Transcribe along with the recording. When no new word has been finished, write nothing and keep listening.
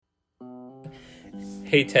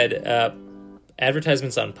Hey, Ted.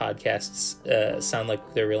 Advertisements on podcasts sound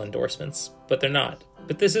like they're real endorsements, but they're not.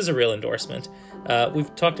 But this is a real endorsement.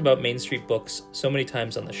 We've talked about Main Street Books so many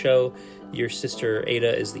times on the show. Your sister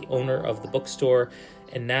Ada is the owner of the bookstore,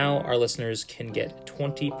 and now our listeners can get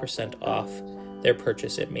 20% off their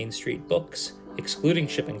purchase at Main Street Books, excluding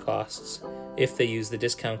shipping costs, if they use the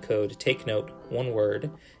discount code TakeNote, one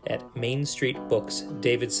word, at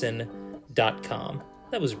mainstreetbooksdavidson.com.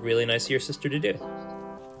 That was really nice of your sister to do.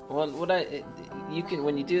 Well,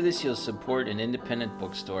 when you do this, you'll support an independent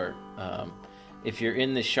bookstore. If you're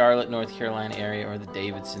in the Charlotte, North Carolina area or the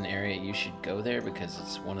Davidson area, you should go there because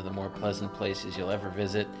it's one of the more pleasant places you'll ever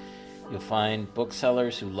visit. You'll find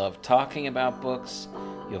booksellers who love talking about books.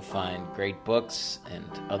 You'll find great books and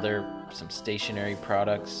some stationery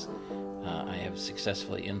products. I have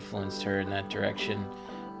successfully influenced her in that direction.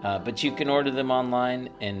 But you can order them online,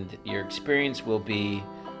 and your experience will be,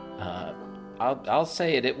 I'll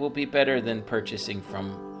say it will be better than purchasing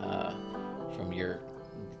from your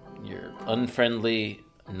unfriendly,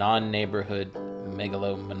 non-neighborhood,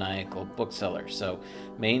 megalomaniacal bookseller. So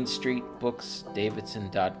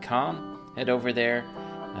mainstreetbooksdavidson.com. Head over there,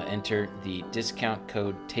 enter the discount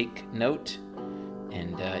code TakeNote,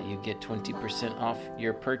 and you get 20% off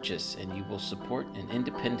your purchase, and you will support an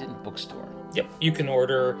independent bookstore. Yep, you can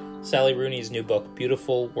order Sally Rooney's new book,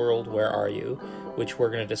 Beautiful World, Where Are You?, which we're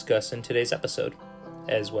going to discuss in today's episode,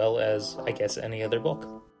 as well as, I guess, any other book.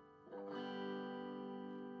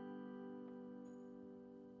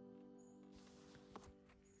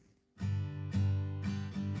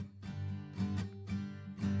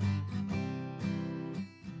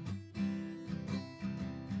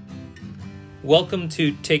 Welcome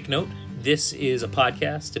to Take Note. This is a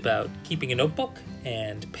podcast about keeping a notebook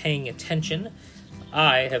and paying attention.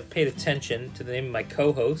 I have paid attention to the name of my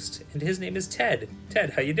co-host, and his name is Ted.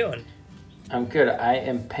 Ted, how you doing? I'm good. I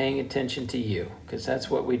am paying attention to you, because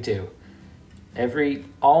that's what we do.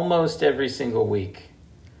 Almost every single week,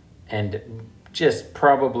 and just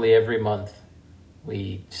probably every month,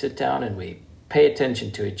 we sit down and we pay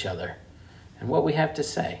attention to each other and what we have to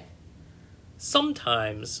say.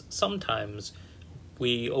 Sometimes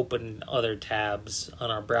we open other tabs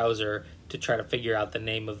on our browser to try to figure out the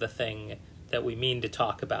name of the thing that we mean to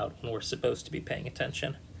talk about when we're supposed to be paying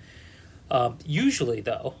attention. Usually,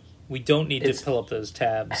 though, we don't need to pull up those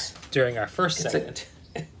tabs during our first segment.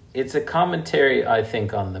 It's a commentary, I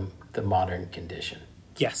think, on the modern condition.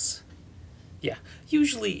 Yes. Yeah.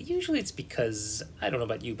 Usually it's because, I don't know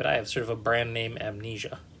about you, but I have sort of a brand name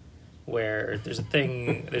amnesia, where there's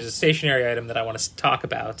a stationary item that I want to talk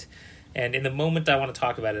about, and in the moment I want to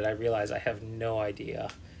talk about it, I realize I have no idea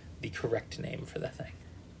the correct name for the thing.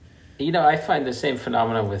 You know, I find the same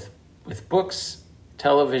phenomenon with books,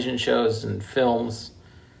 television shows, and films,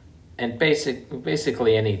 and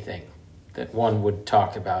basically anything that one would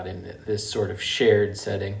talk about in this sort of shared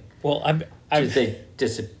setting. Well, they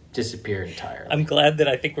disappear entirely. I'm glad that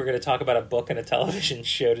I think we're going to talk about a book and a television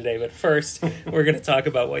show today, but first, we're going to talk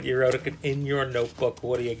about what you wrote in your notebook.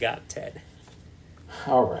 What do you got, Ted?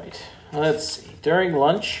 All right. Let's see. During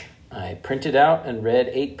lunch, I printed out and read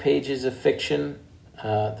 8 pages of fiction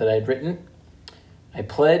that I'd written. I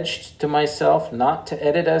pledged to myself not to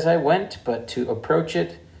edit as I went, but to approach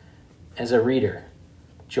it as a reader.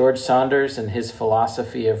 George Saunders and his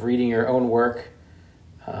philosophy of reading your own work,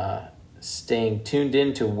 staying tuned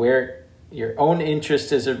in to where your own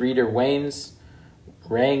interest as a reader wanes,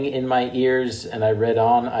 rang in my ears, and I read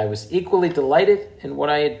on. I was equally delighted in what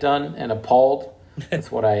I had done and appalled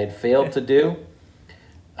with what I had failed to do.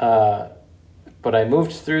 But I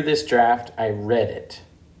moved through this draft. I read it.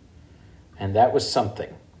 And that was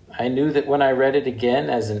something. I knew that when I read it again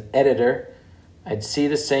as an editor, I'd see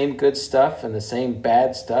the same good stuff and the same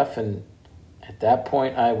bad stuff, and at that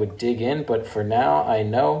point I would dig in. But for now, I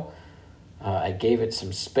know I gave it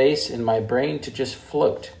some space in my brain to just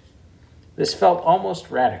float. This felt almost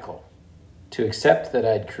radical, to accept that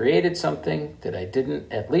I'd created something that I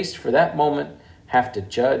didn't, at least for that moment, have to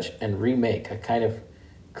judge and remake, a kind of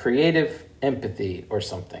creative empathy or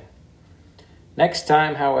something. Next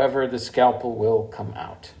time, however, the scalpel will come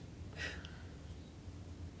out.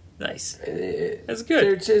 Nice. That's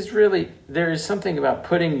good. There is something about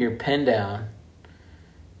putting your pen down,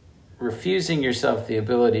 refusing yourself the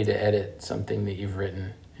ability to edit something that you've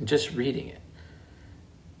written, and just reading it.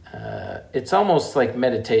 It's almost like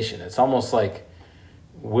meditation. It's almost like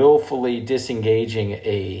willfully disengaging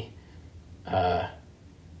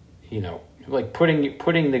like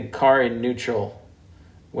putting the car in neutral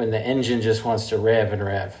when the engine just wants to rev and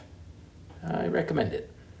rev. I recommend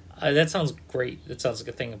it. That sounds great. That sounds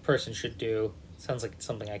like a thing a person should do. Sounds like it's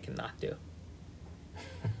something I cannot do.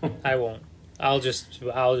 I won't. I'll just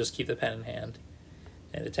keep the pen in hand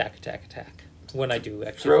and attack when I do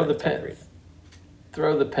actually Throw find the time to pen. read it.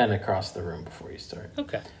 Throw the pen across the room before you start.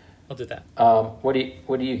 Okay, I'll do that. What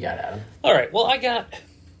do you got, Adam? All right. Well, I got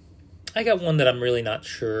one that I'm really not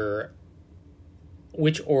sure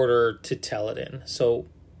which order to tell it in. So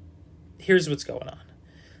here's what's going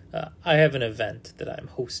on. I have an event that I'm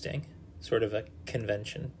hosting, sort of a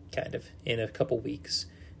convention, kind of, in a couple weeks,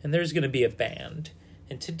 and there's going to be a band.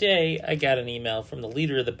 And today I got an email from the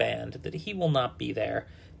leader of the band that he will not be there,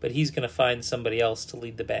 but he's going to find somebody else to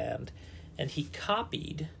lead the band. And he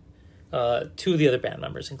copied two of the other band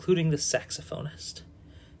members, including the saxophonist,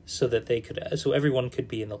 so that so everyone could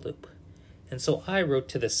be in the loop. And so I wrote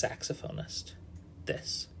to the saxophonist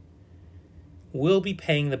this: "We'll be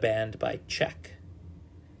paying the band by check,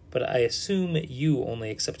 but I assume you only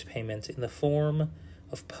accept payment in the form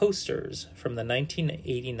of posters from the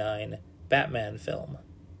 1989 Batman film.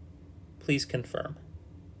 Please confirm."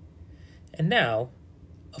 And now,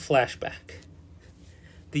 a flashback.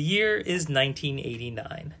 The year is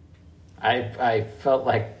 1989. I felt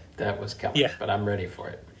like that was coming, Yeah. but I'm ready for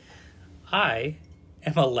it. I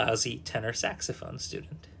am a lousy tenor saxophone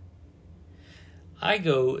student. I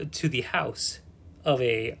go to the house of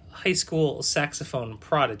a high school saxophone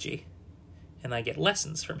prodigy, and I get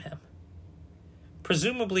lessons from him.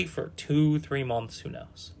 Presumably for 2-3 months, who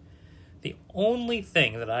knows. The only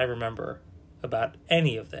thing that I remember about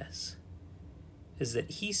any of this is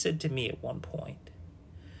that he said to me at one point,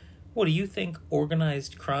 "What, do you think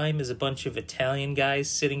organized crime is a bunch of Italian guys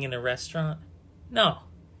sitting in a restaurant? No,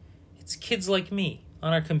 it's kids like me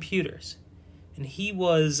on our computers." And he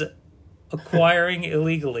was acquiring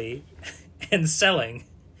illegally and selling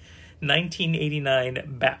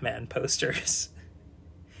 1989 Batman posters.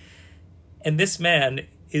 And this man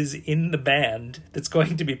is in the band that's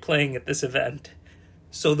going to be playing at this event.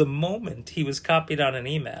 So the moment he was copied on an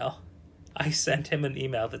email, I sent him an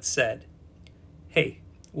email that said, "Hey,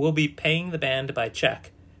 we'll be paying the band by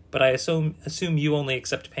check, but I assume you only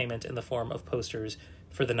accept payment in the form of posters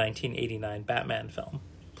for the 1989 Batman film.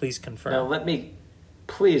 Please confirm." Now, let me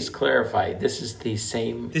please clarify. This is the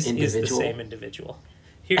same individual? This is the same individual.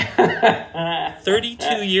 Here,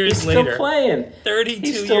 32 years He's later. still playing. 32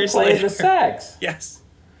 He's still years playing later. the sax. Yes.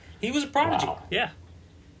 He was a prodigy. Wow. Yeah.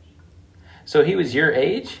 So he was your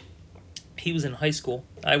age? He was in high school.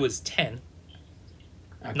 I was 10.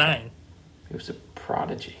 Okay. 9. He was a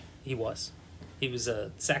prodigy. He was. He was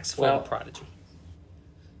a saxophone prodigy.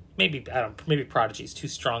 Maybe prodigy is too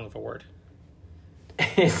strong of a word.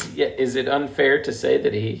 Is it unfair to say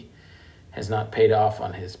that he has not paid off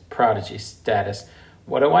on his prodigy status?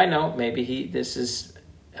 What do I know? Maybe this is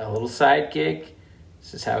a little side gig.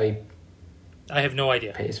 This is how he I have no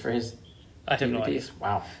idea. pays for his I have no idea. DVDs.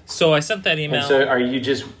 Wow. So I sent that email. And so are you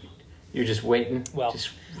you're just waiting? Well,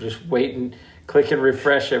 just waiting, click and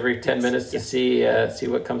refresh every 10 minutes to see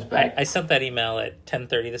what comes back. I sent that email at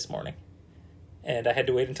 10:30 this morning, and I had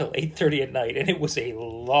to wait until 8:30 at night, and it was a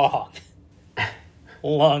long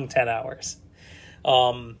 10 hours.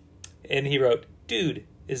 And he wrote, "Dude,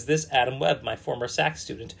 is this Adam Webb, my former sax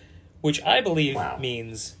student?" Which I believe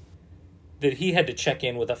means that he had to check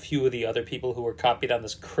in with a few of the other people who were copied on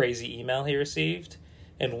this crazy email he received.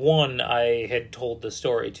 And one I had told the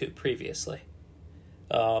story to previously.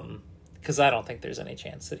 Because I don't think there's any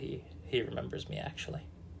chance that he remembers me, actually.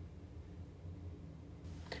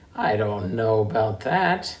 I don't know about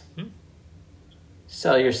that.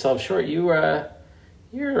 Sell yourself short. You're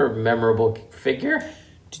a memorable figure.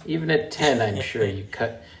 Even at 10, I'm sure you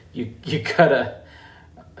cut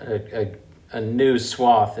a new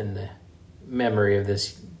swath in the memory of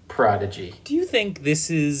this prodigy. Do you think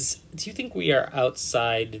we are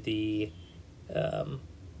outside the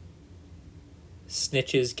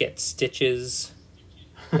snitches get stitches?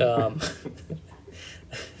 I'm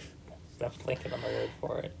blanking on the word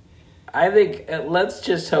for it. I think let's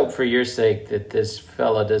just hope for your sake that this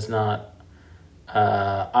fella does not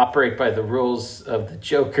operate by the rules of the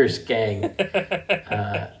Joker's gang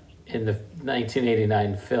in the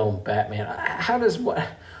 1989 film Batman.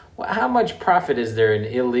 How much profit is there in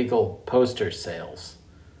illegal poster sales?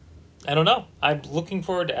 I don't know. I'm looking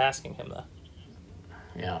forward to asking him though.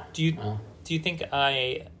 Yeah. Do you think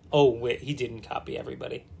he didn't copy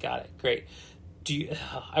everybody. Got it. Great.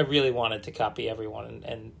 I really wanted to copy everyone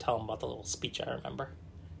and tell them about the little speech I remember.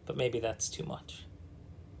 But maybe that's too much.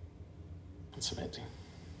 That's amazing.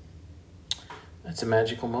 That's a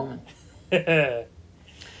magical moment.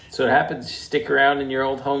 So it happens. You stick around in your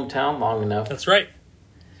old hometown long enough. That's right.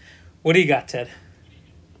 What do you got, Ted?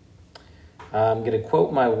 I'm going to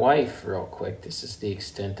quote my wife real quick. This is the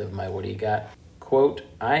extent of my what do you got quote,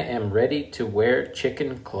 I am ready to wear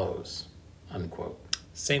chicken clothes, unquote.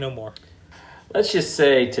 Say no more. Let's just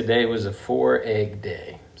say today was a 4-egg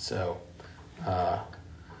day. So,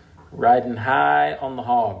 riding high on the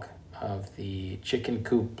hog of the chicken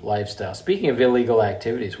coop lifestyle. Speaking of illegal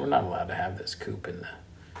activities, we're not allowed to have this coop in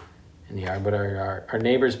the yard, but our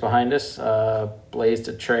neighbors behind us blazed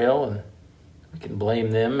a trail, and we can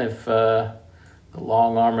blame them if the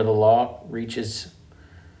long arm of the law reaches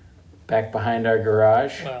back behind our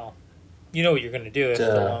garage. Well, you know what you're going to do if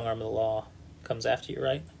the long arm of the law comes after you,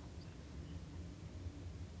 right?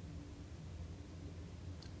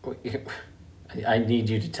 I need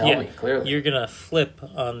you to tell me, clearly. You're going to flip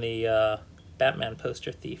on the Batman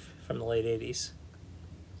poster thief from the late 80s.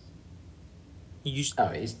 He's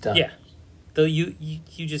done. Yeah. Though you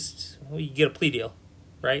get a plea deal,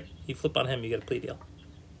 right? You flip on him, you get a plea deal.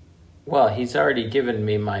 Well, he's already given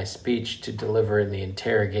me my speech to deliver in the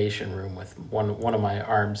interrogation room with one of my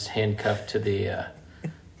arms handcuffed to the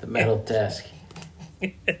metal desk.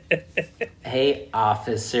 Hey,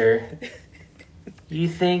 officer, you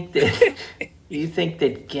think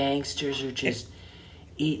that gangsters are just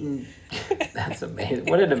eating? That's amazing.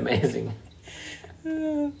 What an amazing.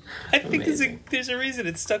 I think there's a reason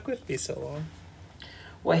it stuck with me so long.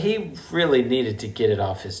 Well, he really needed to get it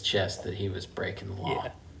off his chest that he was breaking the law.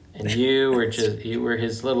 Yeah. And you were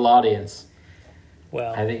his little audience.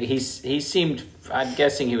 Well, I think he seemed, I'm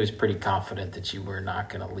guessing he was pretty confident that you were not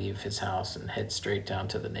going to leave his house and head straight down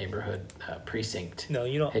to the neighborhood precinct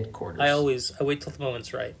headquarters. I wait till the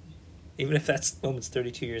moment's right. Even if that moment's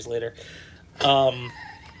 32 years later.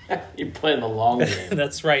 You're playing the long game.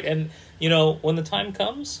 That's right. And, when the time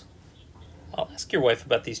comes, I'll ask your wife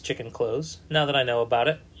about these chicken clothes, now that I know about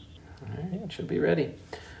it. All right, it should be ready.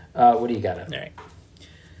 What do you got? All right.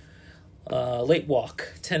 Late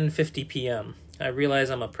walk, 10:50 p.m. I realize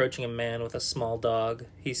I'm approaching a man with a small dog.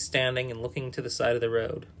 He's standing and looking to the side of the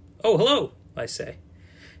road. Oh, hello, I say.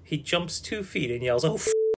 He jumps 2 feet and yells, oh,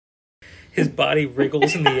 His body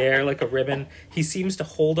wriggles in the air like a ribbon. He seems to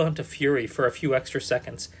hold on to fury for a few extra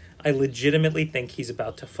seconds. I legitimately think he's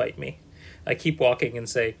about to fight me. I keep walking and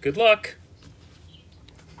say, good luck.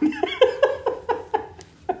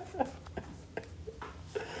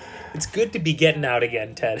 It's good to be getting out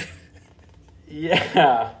again, Ted.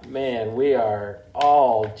 Yeah, man, we are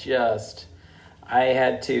all just... I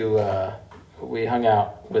had to... we hung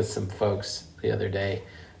out with some folks the other day.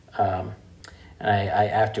 And I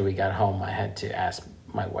after we got home, I had to ask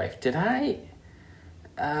my wife, there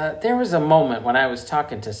was a moment when I was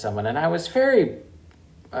talking to someone, and I was very...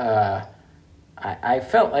 I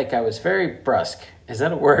felt like I was very brusque. Is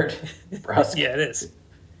that a word? Brusque? Yeah, it is.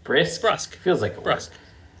 Brisk? Brusque. Feels like a brusque.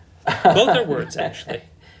 Both are words, actually.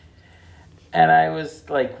 And I was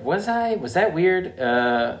like, was that weird?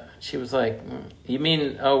 She was like, you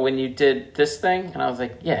mean, when you did this thing? And I was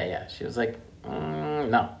like, yeah. She was like,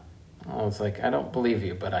 no. I was like, I don't believe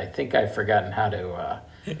you, but I think I've forgotten how to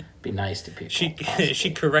be nice to people.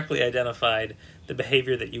 She correctly identified the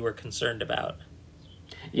behavior that you were concerned about.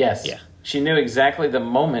 Yes. Yeah. She knew exactly the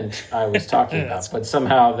moment I was talking about, but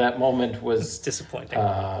somehow that moment was disappointing.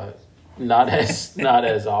 Not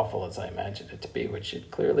as awful as I imagined it to be, which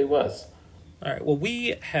it clearly was. All right. Well,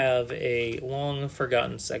 we have a long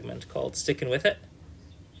forgotten segment called Stickin' With It,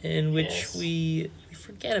 in which we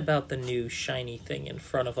forget about the new shiny thing in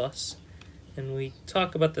front of us, and we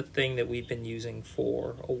talk about the thing that we've been using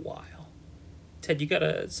for a while. Ted, you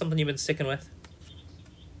got something you've been sticking with?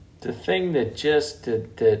 The thing that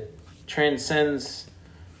transcends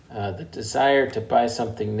the desire to buy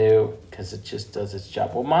something new because it just does its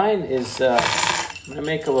job. Well, mine is... I'm going to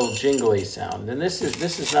make a little jingly sound. And this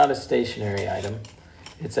is not a stationary item.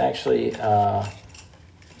 It's actually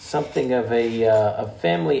something of a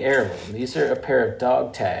family heirloom. These are a pair of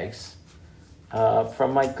dog tags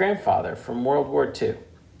from my grandfather from World War II.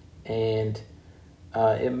 And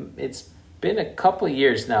it's been a couple of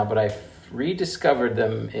years now, but I've rediscovered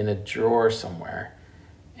them in a drawer somewhere.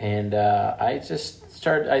 And I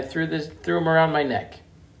threw them around my neck.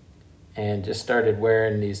 And just started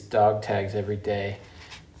wearing these dog tags every day.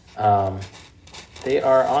 They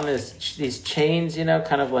are on these chains,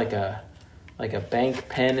 kind of like a bank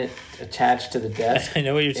pen attached to the desk. I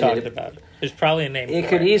know what you're talking about. There's probably a name for it. It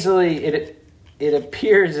could easily... It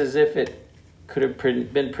appears as if it could have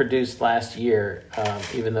been produced last year,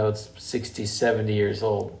 even though it's 60, 70 years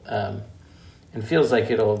old, and feels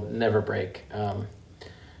like it'll never break.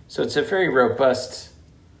 So it's a very robust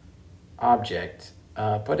object.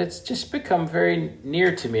 But it's just become very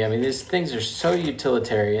near to me. I mean, these things are so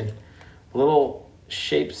utilitarian. Little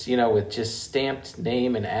shapes, with just stamped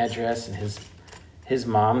name and address and his His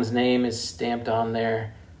mom's name is stamped on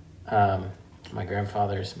there. My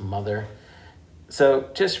grandfather's mother. So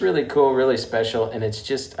just really cool, really special, and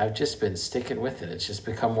I've just been sticking with it. It's just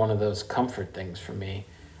become one of those comfort things for me.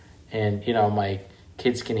 And, my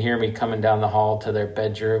kids can hear me coming down the hall to their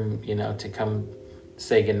bedroom, to come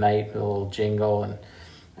say goodnight with a little jingle. And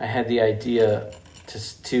I had the idea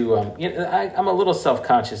I'm a little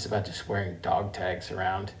self-conscious about just wearing dog tags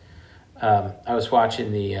around. I was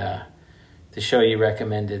watching the show you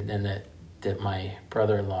recommended, and that my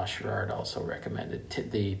brother-in-law Sherrard also recommended.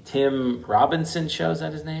 The Tim Robinson show, is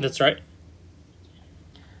that his name? That's right.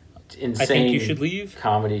 Insane. I Think You Should Leave.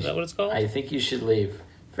 Comedy. Is that what it's called? I Think You Should Leave.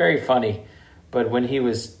 Very funny. But when he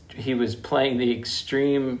was playing the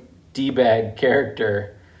extreme D-bag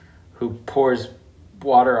character who pours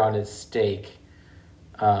water on his steak,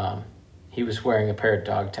 he was wearing a pair of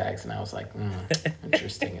dog tags, and I was like,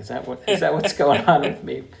 interesting. Is that what's going on with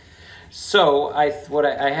me? So I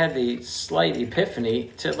had the slight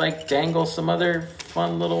epiphany to dangle some other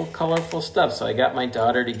fun little colorful stuff. So I got my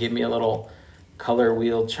daughter to give me a little color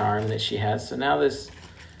wheel charm that she has. So now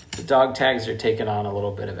the dog tags are taking on a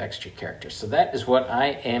little bit of extra character. So that is what I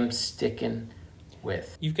am sticking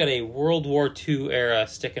with. You've got a World War II era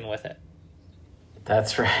sticking with it.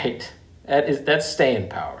 That's right. That's staying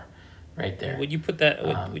power, right there. Would you put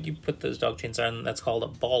those dog chains on? That's called a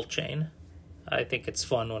ball chain. I think it's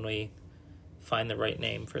fun when we find the right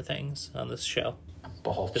name for things on this show. A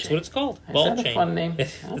ball chain. That's what it's called. Is ball that chain. A fun name?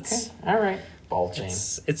 Okay. All right. Ball chain.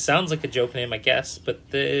 It sounds like a joke name, I guess,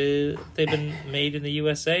 but they've been made in the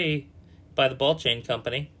USA by the Ball Chain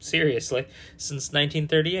Company, seriously, since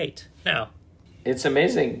 1938. Now, it's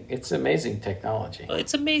amazing. It's amazing technology.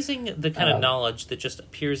 It's amazing the kind of knowledge that just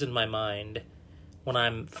appears in my mind when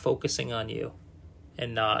I'm focusing on you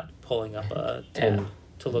and not pulling up a tab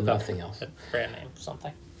to look up else. A brand name or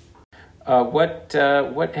something. What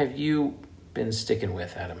have you been sticking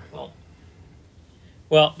with, Adam?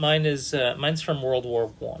 Well, mine's from World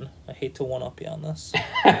War I hate to one-up you on this.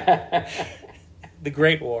 The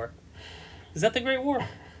Great War. Is that the Great War?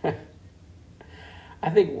 I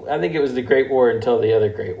think it was the Great War until the other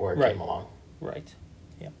Great War came along. Right.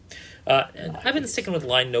 Yeah. I've been sticking with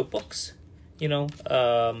lined notebooks.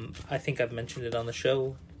 I think I've mentioned it on the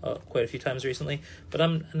show quite a few times recently, but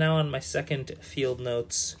I'm now on my second Field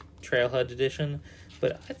Notes Trailhead edition.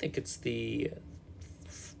 But I think it's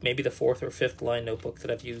maybe the fourth or fifth line notebook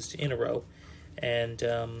that I've used in a row. And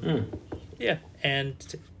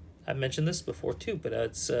and I've mentioned this before too, but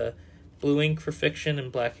it's blue ink for fiction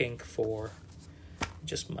and black ink for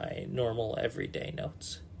just my normal everyday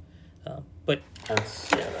notes. But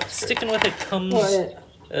that's sticking with it comes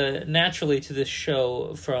naturally to this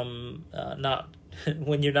show from not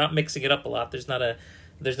when you're not mixing it up a lot.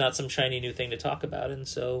 There's not some shiny new thing to talk about, and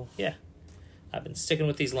so I've been sticking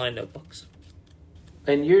with these line notebooks.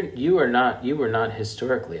 And you were not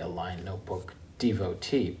historically a line notebook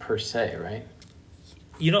devotee per se, right?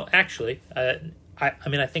 Actually,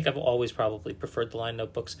 I think I've always probably preferred the line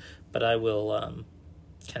notebooks, but I will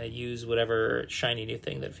kind of use whatever shiny new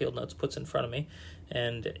thing that Field Notes puts in front of me.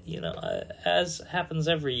 And, as happens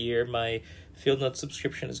every year, my Field Notes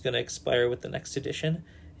subscription is going to expire with the next edition,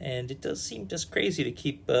 and it does seem just crazy to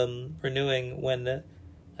keep renewing when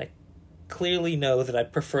I clearly know that I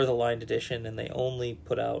prefer the lined edition, and they only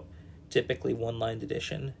put out typically one lined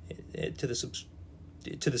edition to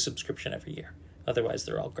the subscription every year. Otherwise,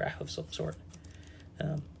 they're all graph of some sort.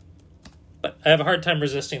 But I have a hard time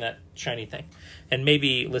resisting that shiny thing, and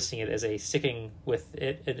maybe listing it as a sticking with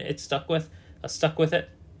it, and it stuck with it,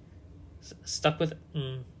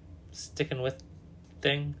 sticking with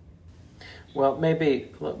thing. Well,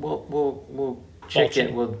 maybe we'll check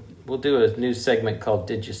it. We'll do a new segment called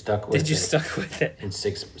 "Did You Stuck With It?" Did you stuck with it? In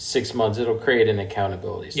 6 months, it'll create an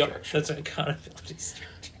accountability structure. Yep, that's an accountability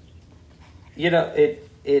structure.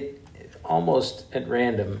 It almost at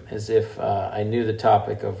random, as if I knew the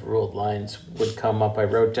topic of ruled lines would come up. I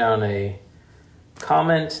wrote down a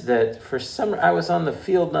comment that I was on the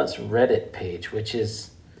Field Nuts Reddit page, which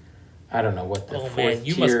is, I don't know what the fourth man,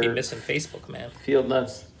 you tier must be missing Facebook, man. Field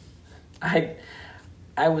Nuts.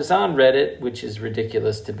 I was on Reddit, which is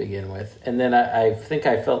ridiculous to begin with, and then I think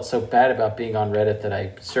I felt so bad about being on Reddit that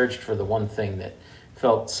I searched for the one thing that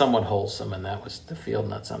felt somewhat wholesome, and that was the Field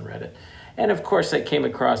Nuts on Reddit. And of course, I came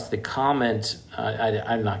across the comment.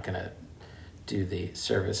 I'm not going to do the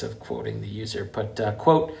service of quoting the user, but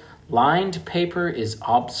quote, "Lined paper is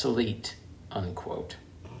obsolete," unquote.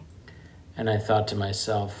 And I thought to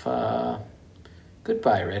myself,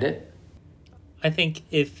 goodbye, Reddit. I think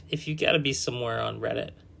if you got to be somewhere on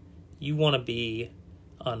Reddit, you want to be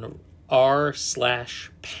on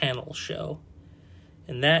r/panel show.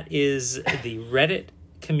 and that is the Reddit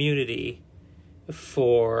community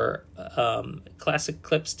for classic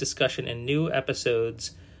clips, discussion, and new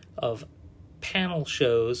episodes of panel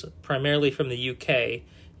shows, primarily from the UK.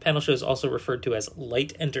 Panel shows also referred to as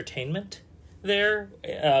light entertainment there,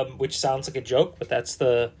 which sounds like a joke, but that's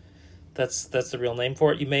the real name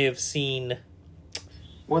for it. You may have seen...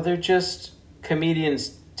 Well, they're just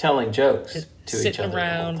comedians telling jokes to each other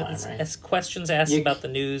around, the whole time, right? Questions asked about the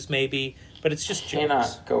news, maybe, but it's just jokes.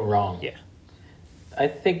 Cannot go wrong. Yeah. I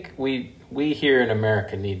think we here in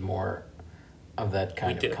America need more of that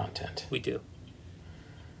kind of content. We do.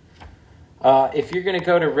 If you're going to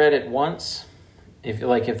go to Reddit once,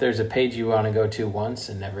 if there's a page you want to go to once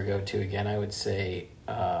and never go to again, I would say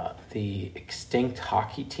the Extinct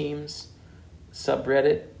Hockey Teams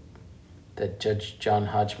subreddit that Judge John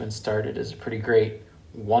Hodgman started is a pretty great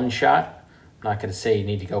one-shot. I'm not going to say you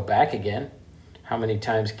need to go back again. How many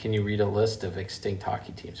times can you read a list of extinct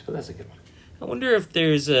hockey teams? But that's a good one. I wonder if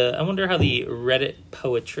there's I wonder how the Reddit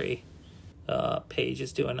poetry page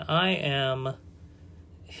is doing. I'm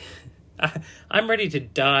ready to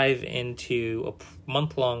dive into a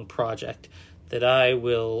month-long project that I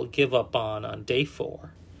will give up on day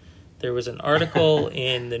 4. There was an article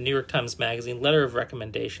in the New York Times Magazine, letter of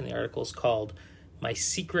recommendation. The article is called My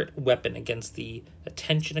Secret Weapon Against the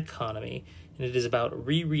Attention Economy, and it is about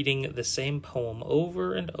rereading the same poem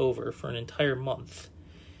over and over for an entire month.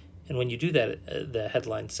 And when you do that, the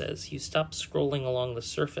headline says, you stop scrolling along the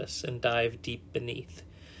surface and dive deep beneath.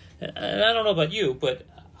 And I don't know about you, but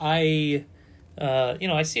I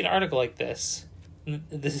see an article like this.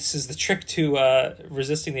 This is the trick to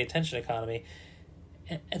resisting the attention economy.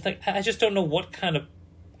 And like, I just don't know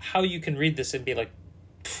how you can read this and be like,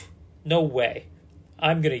 no way.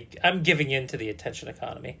 I'm giving in to the attention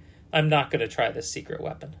economy. I'm not going to try this secret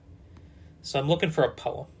weapon. So I'm looking for a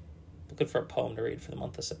poem. Looking for a poem to read for the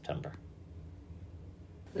month of September.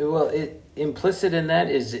 Well, implicit in that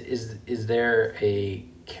is there a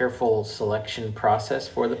careful selection process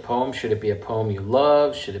for the poem? Should it be a poem you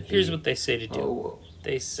love? Should it be... Here's what they say to do. Oh.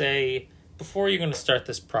 They say, before you're going to start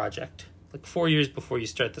this project, like 4 years before you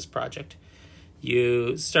start this project,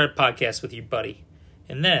 you start a podcast with your buddy.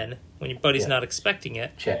 And then, when your buddy's not expecting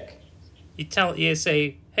it... Check. You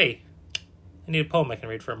say, hey, I need a poem I can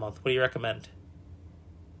read for a month. What do you recommend?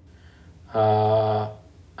 I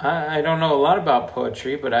don't know a lot about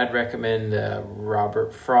poetry, but I'd recommend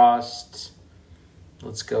Robert Frost.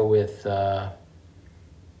 Let's go with the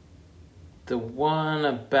one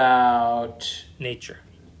about... nature.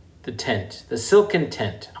 The Tent. The Silken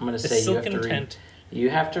Tent. I'm going to say you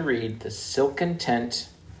have to read The Silken Tent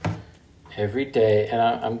every day, and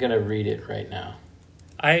I'm going to read it right now.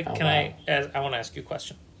 I want to ask you a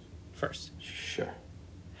question first. Sure.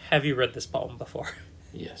 Have you read this poem before?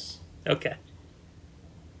 Yes. Okay.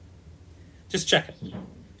 Just check it.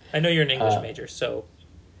 I know you're an English major, so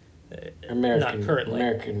not currently.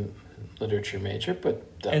 American literature major, but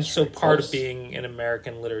and so part of being an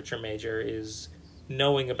American literature major is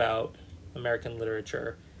knowing about American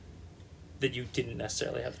literature that you didn't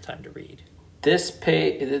necessarily have the time to read. This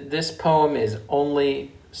poem is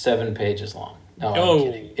only 7 pages long. No,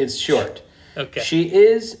 I'm kidding. It's short. Okay. She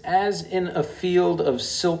is as in a field of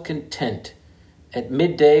silken tent, at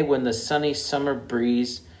midday when the sunny summer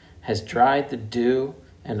breeze has dried the dew,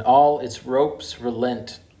 and all its ropes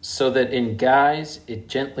relent, so that in guise it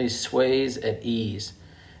gently sways at ease,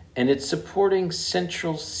 and its supporting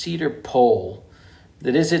central cedar pole,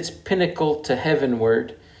 that is its pinnacle to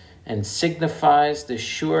heavenward, and signifies the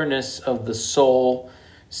sureness of the soul,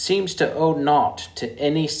 seems to owe naught to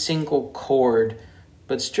any single cord,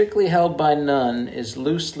 but strictly held by none, is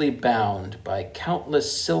loosely bound by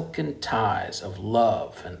countless silken ties of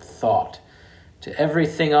love and thought, to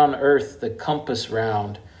everything on earth the compass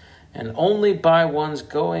round, and only by one's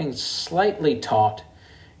going slightly taught,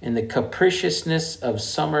 in the capriciousness of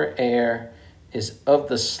summer air, is of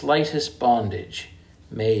the slightest bondage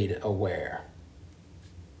made aware.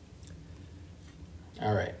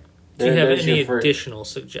 All right. Do you have any additional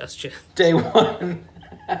suggestions? Day 1.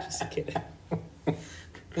 Just kidding.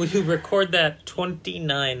 Will you record that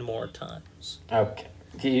 29 more times? Okay.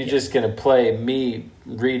 You're just going to play me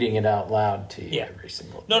reading it out loud to you every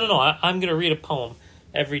single day. No. I'm going to read a poem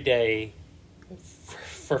every day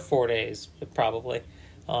for 4 days, probably.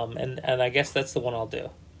 And I guess that's the one I'll do.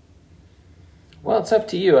 Well, it's up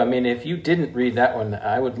to you. I mean, if you didn't read that one,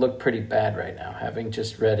 I would look pretty bad right now, having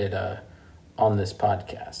just read it on this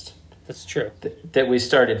podcast. That's true. That we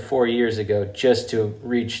started 4 years ago just to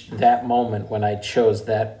reach that moment when I chose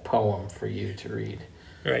that poem for you to read.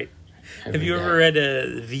 Right. Have you ever read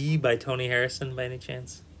V by Tony Harrison by any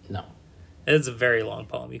chance? No. It's a very long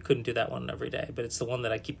poem. You couldn't do that one every day, but it's the one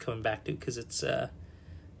that I keep coming back to because it's, I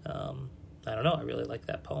don't know, I really like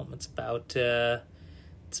that poem. It's about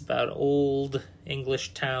old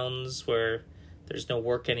English towns where there's no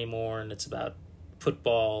work anymore, and it's about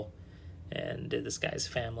football and this guy's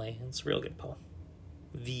family. It's a real good poem.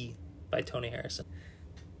 V by Tony Harrison.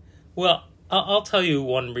 Well, I'll tell you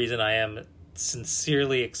one reason I am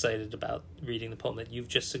sincerely excited about reading the poem that you've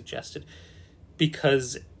just suggested,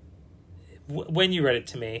 because when you read it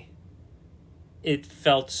to me, it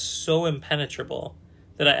felt so impenetrable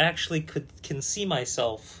that I actually can see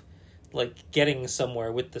myself like getting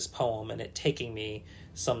somewhere with this poem and it taking me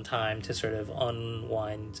some time to sort of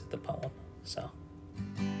unwind the poem. So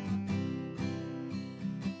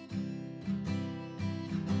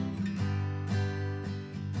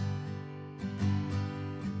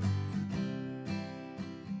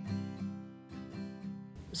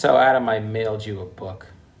Adam, I mailed you a book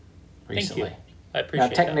recently. Thank you. I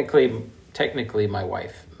appreciate that. Technically, my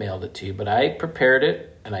wife mailed it to you, but I prepared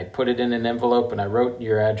it and I put it in an envelope and I wrote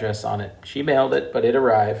your address on it. She mailed it, but it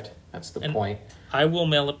arrived. That's the point. I will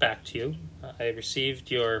mail it back to you. I received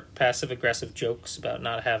your passive-aggressive jokes about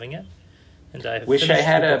not having it, and I have finished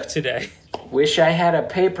the book today. Wish I had a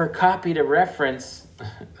paper copy to reference,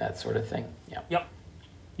 that sort of thing. Yeah.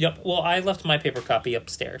 Yep. Well, I left my paper copy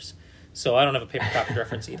upstairs, so I don't have a paper copy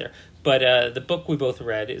reference either. But the book we both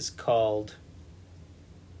read is called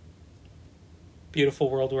Beautiful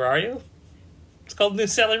World, Where Are You? It's called the new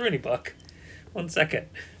Sally Rooney book. 1 second.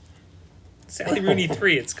 Sally Rooney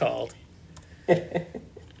 3, it's called.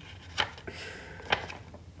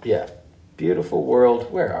 Yeah. Beautiful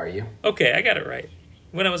World, Where Are You? Okay, I got it right.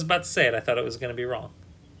 When I was about to say it, I thought it was going to be wrong.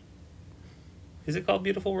 Is it called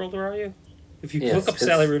Beautiful World, Where Are You? If you look up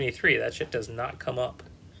Sally Rooney 3, that shit does not come up.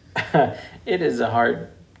 It is a hard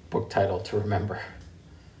book title to remember.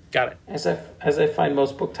 Got it. As I find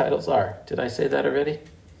most book titles are. Did I say that already?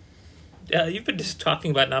 You've been just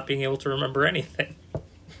talking about not being able to remember anything.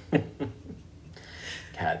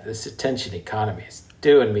 God, this attention economy is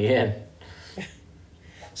doing me in.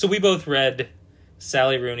 So we both read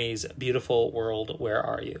Sally Rooney's Beautiful World, Where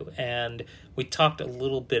Are You? And we talked a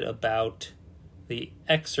little bit about the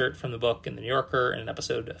excerpt from the book in The New Yorker in an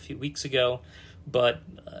episode a few weeks ago. But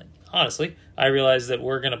honestly, I realized that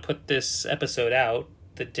we're going to put this episode out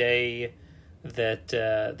the day that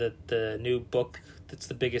the new book that's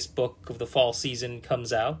the biggest book of the fall season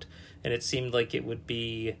comes out. And it seemed like it would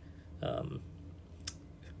be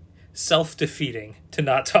self-defeating to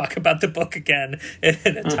not talk about the book again at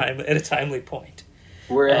a timely point.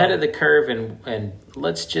 We're ahead of the curve, and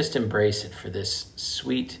let's just embrace it for this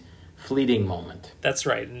sweet, fleeting moment. That's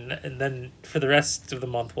right, and then for the rest of the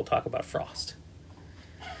month, we'll talk about Frost.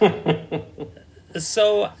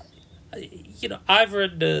 So, I've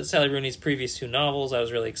read Sally Rooney's previous 2 novels. I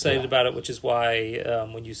was really excited about it, which is why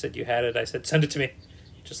when you said you had it, I said, send it to me,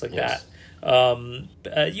 just like that.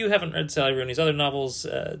 You haven't read Sally Rooney's other novels.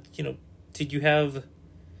 Did you have,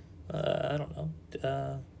 I don't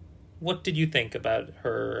know, what did you think about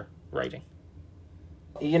her writing?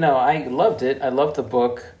 I loved it. I loved the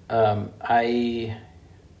book. My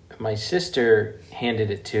sister handed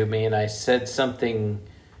it to me, and I said something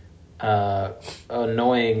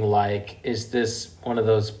annoying like, is this one of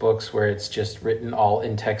those books where it's just written all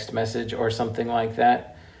in text message or something like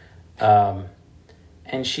that?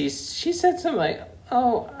 And she said something like,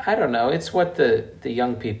 oh, I don't know, it's what the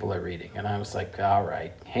young people are reading. And I was like, all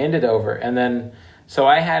right, hand it over. And then, so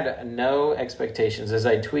I had no expectations. As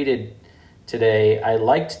I tweeted today, I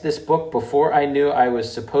liked this book before I knew I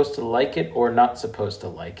was supposed to like it or not supposed to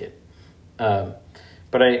like it.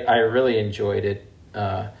 But I really enjoyed it.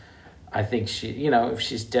 I think she, if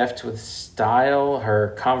she's deft with style,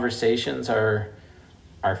 her conversations are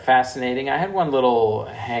fascinating. I had one little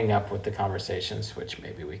hang up with the conversations, which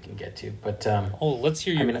maybe we can get to. But let's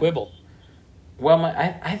hear your quibble. Well,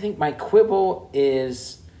 I think my quibble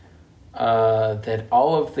is that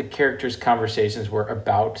all of the characters' conversations were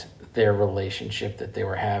about their relationship that they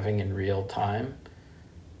were having in real time,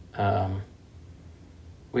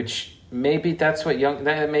 which maybe that's what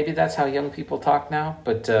maybe that's how young people talk now.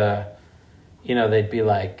 But they'd be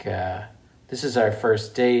like, "This is our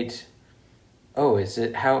first date. Oh, is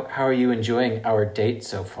it? How are you enjoying our date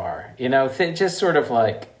so far?" Just sort of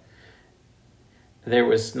like there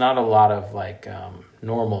was not a lot of like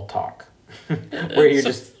normal talk where you're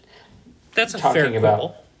just that's talking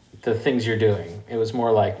about the things you're doing. It was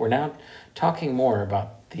more like we're now talking more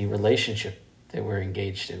about the relationship that we're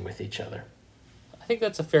engaged in with each other. I think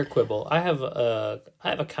that's a fair quibble. I have a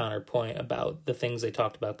counterpoint about the things they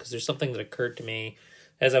talked about because there's something that occurred to me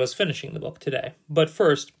as I was finishing the book today. But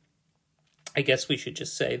first, I guess we should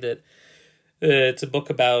just say that it's a book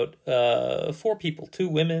about 4 people, 2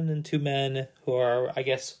 women and 2 men who are, I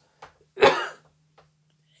guess,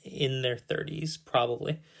 in their 30s,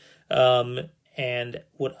 probably. And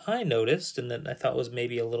what I noticed, and that I thought was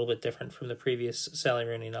maybe a little bit different from the previous Sally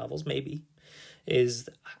Rooney novels, maybe, is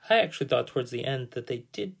I actually thought towards the end that they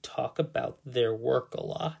did talk about their work a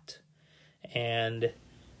lot. And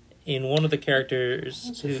in one of the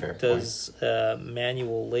characters who does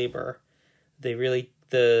manual labor,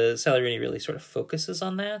 the Sally Rooney really sort of focuses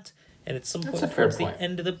on that. And at some point towards the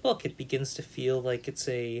end of the book, it begins to feel like it's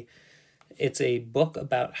a book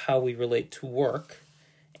about how we relate to work.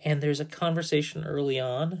 And there's a conversation early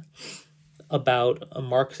on about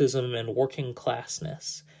Marxism and working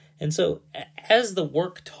classness. And so as the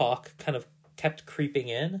work talk kind of kept creeping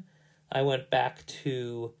in, I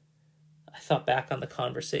thought back on the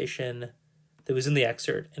conversation that was in the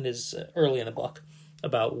excerpt and is early in the book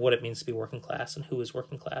about what it means to be working class and who is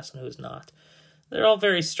working class and who is not. They're all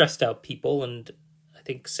very stressed out people, and I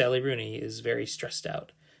think Sally Rooney is very stressed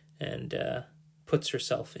out and puts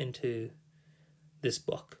herself into this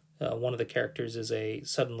book. One of the characters is a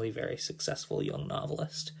suddenly very successful young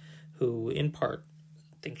novelist who, in part,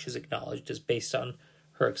 I think she's acknowledged is based on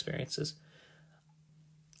her experiences.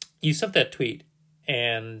 You sent that tweet,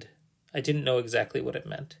 and I didn't know exactly what it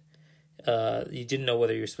meant. You didn't know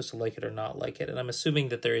whether you're supposed to like it or not like it, and I'm assuming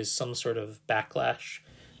that there is some sort of backlash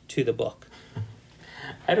to the book.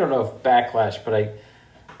 I don't know if backlash, but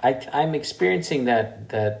I'm experiencing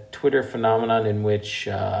that Twitter phenomenon in which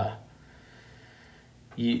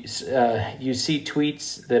you see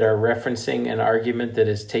tweets that are referencing an argument that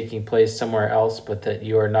is taking place somewhere else, but that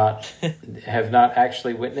you are not have not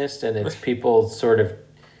actually witnessed, and it's people sort of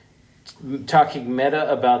talking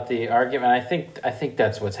meta about the argument. I think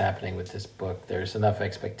that's what's happening with this book. There's enough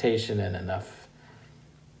expectation and enough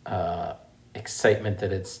excitement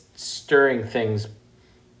that it's stirring things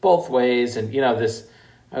both ways. And I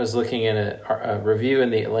was looking at a review in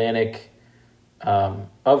the Atlantic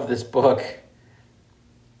of this book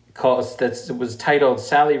that was titled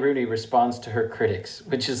 "Sally Rooney Responds to Her Critics,"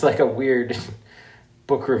 which is like a weird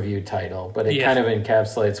book review title, but it kind of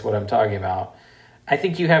encapsulates what I'm talking about. I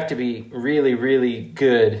think you have to be really, really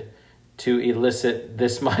good to elicit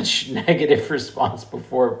this much negative response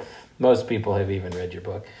before most people have even read your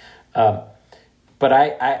book. But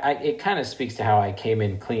I it kind of speaks to how I came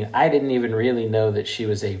in clean. I didn't even really know that she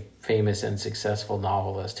was a famous and successful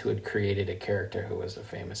novelist who had created a character who was a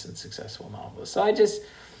famous and successful novelist. So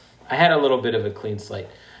I had a little bit of a clean slate.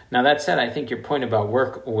 Now, that said, I think your point about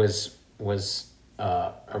work was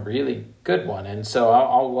a really good one, and so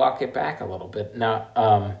I'll walk it back a little bit.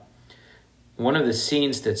 Now, one of the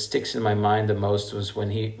scenes that sticks in my mind the most was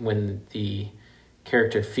when the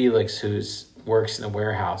character Felix, who works in a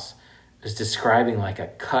warehouse, was describing like a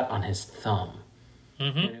cut on his thumb.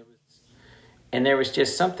 Mm-hmm. And there was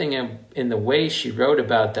just something in the way she wrote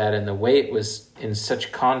about that, and the way it was in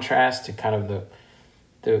such contrast to kind of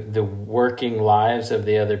the working lives of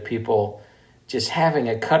the other people. Just having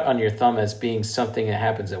a cut on your thumb as being something that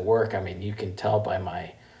happens at work. I mean, you can tell by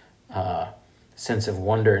my sense of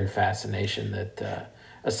wonder and fascination that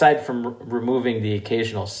aside from removing the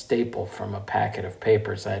occasional staple from a packet of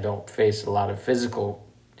papers, I don't face a lot of physical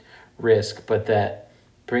risk, but that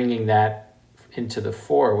bringing that into the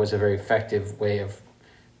fore was a very effective way of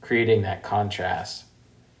creating that contrast.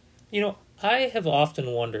 I have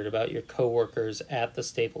often wondered about your coworkers at the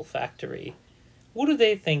staple factory. What do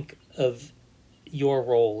they think of your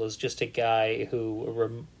role as just a guy who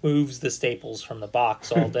removes the staples from the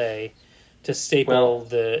box all day to staple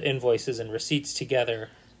the invoices and receipts together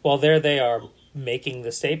while there they are making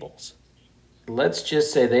the staples? Let's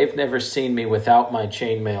just say they've never seen me without my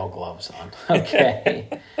chainmail gloves on.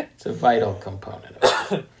 Okay. It's a vital component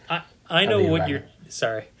of it. I know what you're...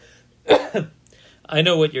 Sorry. I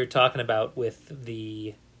know what you're talking about with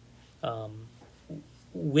the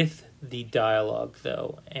dialogue,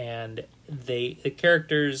 though, and the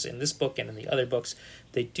characters in this book and in the other books,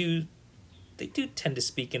 they do tend to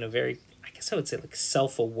speak in a very, I guess I would say, like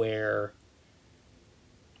self-aware.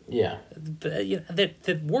 Yeah.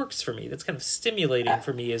 That works for me. That's kind of stimulating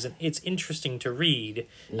for me. It's interesting to read.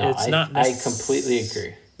 No, it's I completely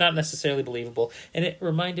agree. Not necessarily believable, and it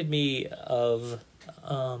reminded me of.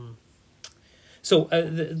 So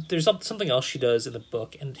there's something else she does in the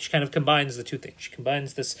book, and she kind of combines the two things. She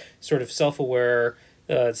combines this sort of self-aware,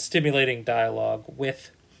 stimulating dialogue with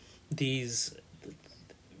these,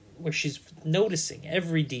 where she's noticing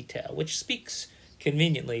every detail, which speaks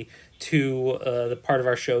conveniently, to the part of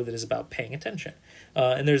our show that is about paying attention.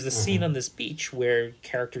 And there's the scene on this beach where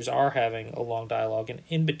characters are having a long dialogue, and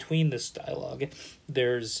in between this dialogue,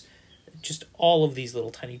 there's just all of these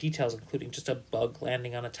little tiny details, including just a bug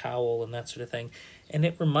landing on a towel and that sort of thing. And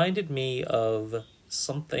it reminded me of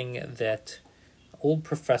something that an old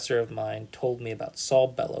professor of mine told me about Saul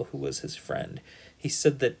Bellow, who was his friend. He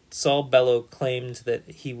said that Saul Bellow claimed that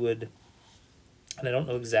he would, and I don't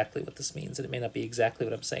know exactly what this means, and it may not be exactly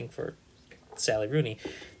what I'm saying for Sally Rooney,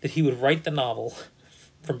 that he would write the novel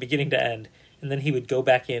from beginning to end, and then he would go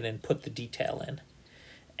back in and put the detail in.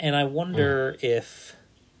 And I wonder if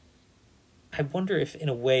in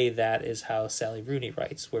a way that is how Sally Rooney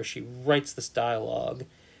writes, where she writes this dialogue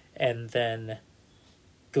and then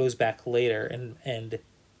goes back later and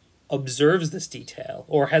observes this detail,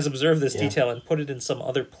 or has observed this detail and put it in some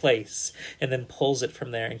other place, and then pulls it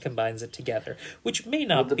from there and combines it together, which may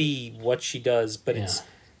not be what she does, but it's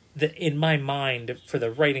in my mind, for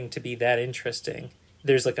the writing to be that interesting,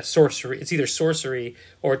 there's like a sorcery. It's either sorcery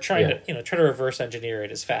or trying to reverse engineer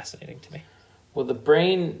it is fascinating to me. Well, the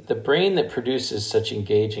brain that produces such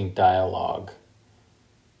engaging dialogue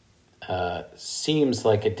seems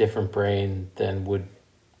like a different brain than would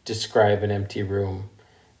describe an empty room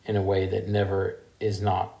in a way that never is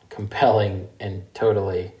not compelling and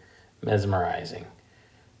totally mesmerizing.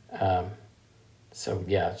 So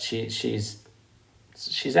yeah, she's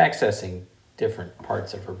accessing different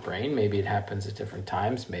parts of her brain. Maybe it happens at different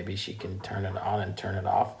times. Maybe she can turn it on and turn it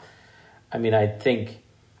off. I mean, I think,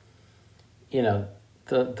 the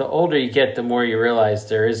older you get, the more you realize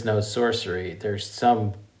there is no sorcery. There's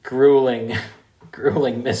some grueling,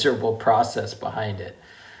 miserable process behind it.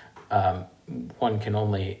 One can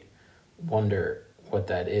only wonder what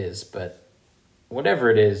that is, but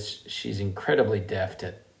whatever it is, she's incredibly deft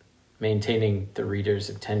at maintaining the reader's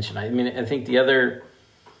attention. I mean, I think the other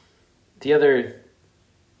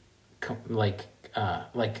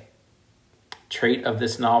trait of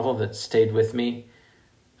this novel that stayed with me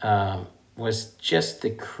was just the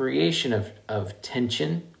creation of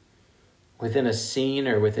tension within a scene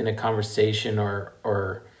or within a conversation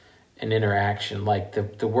or an interaction, like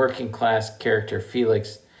the working class character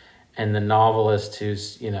Felix and the novelist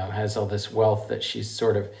who's has all this wealth that she's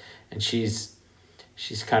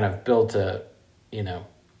kind of built a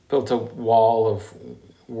wall of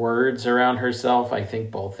words around herself. I think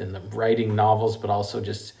both in the writing novels, but also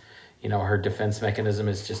just her defense mechanism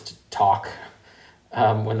is just to talk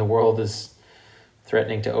when the world is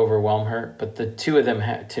threatening to overwhelm her. But the two of them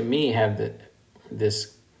have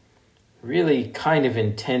this really kind of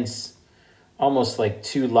intense, almost like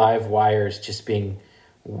two live wires just being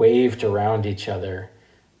waved around each other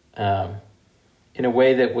in a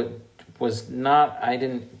way that was not, I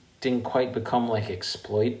didn't quite become like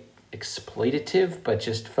exploitative, but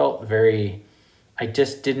just felt very, I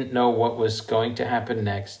just didn't know what was going to happen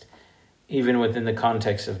next, even within the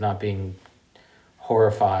context of not being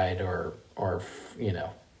horrified or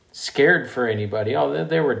scared for anybody. Oh,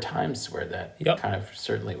 there were times where that kind of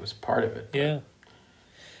certainly was part of it. Yeah.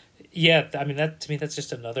 I mean, that to me, that's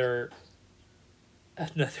just another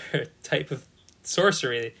type of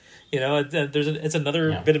sorcery. It's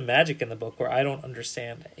another bit of magic in the book where I don't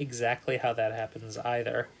understand exactly how that happens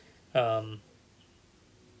either. I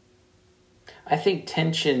think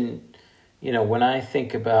tension, when I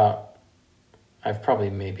think about, I've probably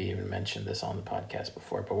maybe even mentioned this on the podcast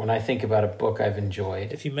before, but when I think about a book I've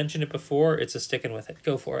enjoyed... If you mention it before, it's a sticking with it.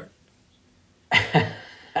 Go for it.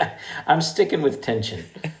 I'm sticking with tension.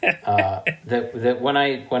 That when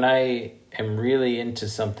I am really into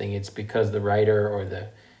something, it's because the writer or the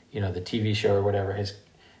TV show or whatever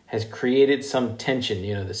has created some tension.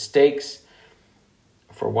 The stakes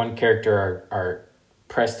for one character are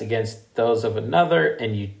pressed against those of another,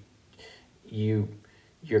 and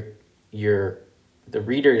the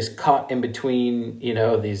reader is caught in between,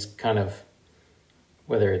 these kind of,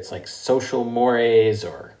 whether it's like social mores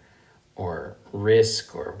or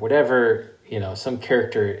risk or whatever, some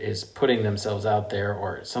character is putting themselves out there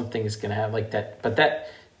or something is going to have like that. But that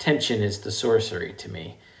tension is the sorcery to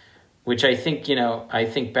me, which I think, I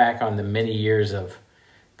think back on the many years of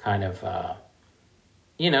kind of,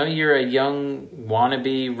 you're a young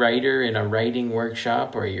wannabe writer in a writing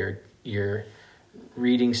workshop, or you're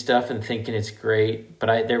reading stuff and thinking it's great,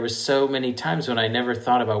 but there was so many times when I never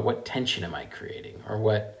thought about what tension am I creating, or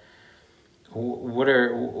what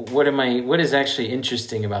is actually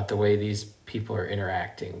interesting about the way these people are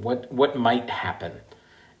interacting, what might happen.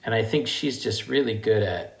 And I think she's just really good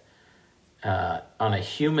at on a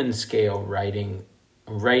human scale writing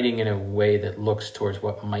in a way that looks towards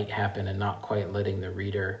what might happen and not quite letting the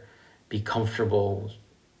reader be comfortable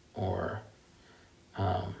or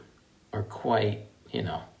quite,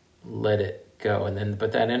 let it go. And then,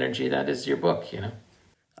 but that energy, that is your book,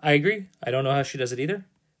 I agree. I don't know how she does it either.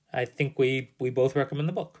 I think we both recommend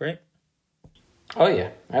the book, right? Oh, yeah,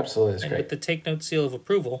 absolutely. It's and great. With the Take Note seal of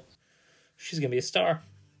approval, she's going to be a star.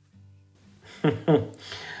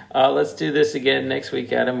 Let's do this again next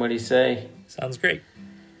week, Adam. What do you say? Sounds great.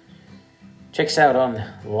 Check us out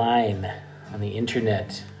online, on the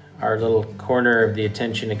internet, our little corner of the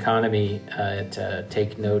attention economy at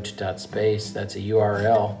takenote.space. That's a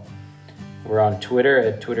URL. We're on Twitter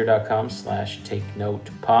at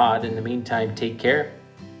twitter.com/takenotepod. In the meantime, take care.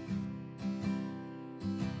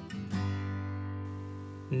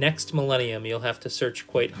 Next millennium, you'll have to search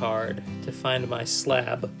quite hard to find my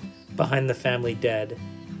slab behind the family dead.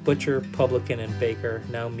 Butcher, publican, and baker,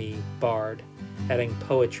 now me, bard, adding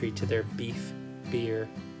poetry to their beef, beer,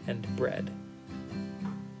 and bread.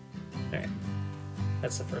 All right,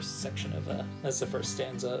 that's the first section of that's the first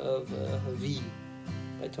stanza of V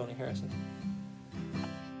by Tony Harrison.